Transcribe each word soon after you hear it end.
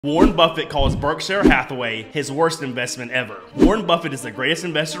Warren Buffett calls Berkshire Hathaway his worst investment ever. Warren Buffett is the greatest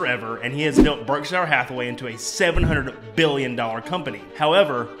investor ever, and he has built Berkshire Hathaway into a $700 billion company.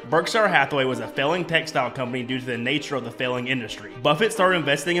 However, Berkshire Hathaway was a failing textile company due to the nature of the failing industry. Buffett started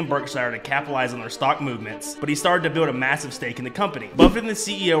investing in Berkshire to capitalize on their stock movements, but he started to build a massive stake in the company. Buffett and the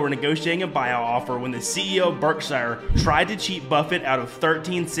CEO were negotiating a buyout offer when the CEO of Berkshire tried to cheat Buffett out of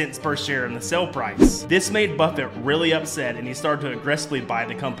 13 cents per share in the sell price. This made Buffett really upset, and he started to aggressively buy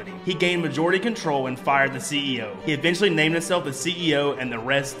the company. He gained majority control and fired the CEO. He eventually named himself the CEO, and the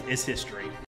rest is history.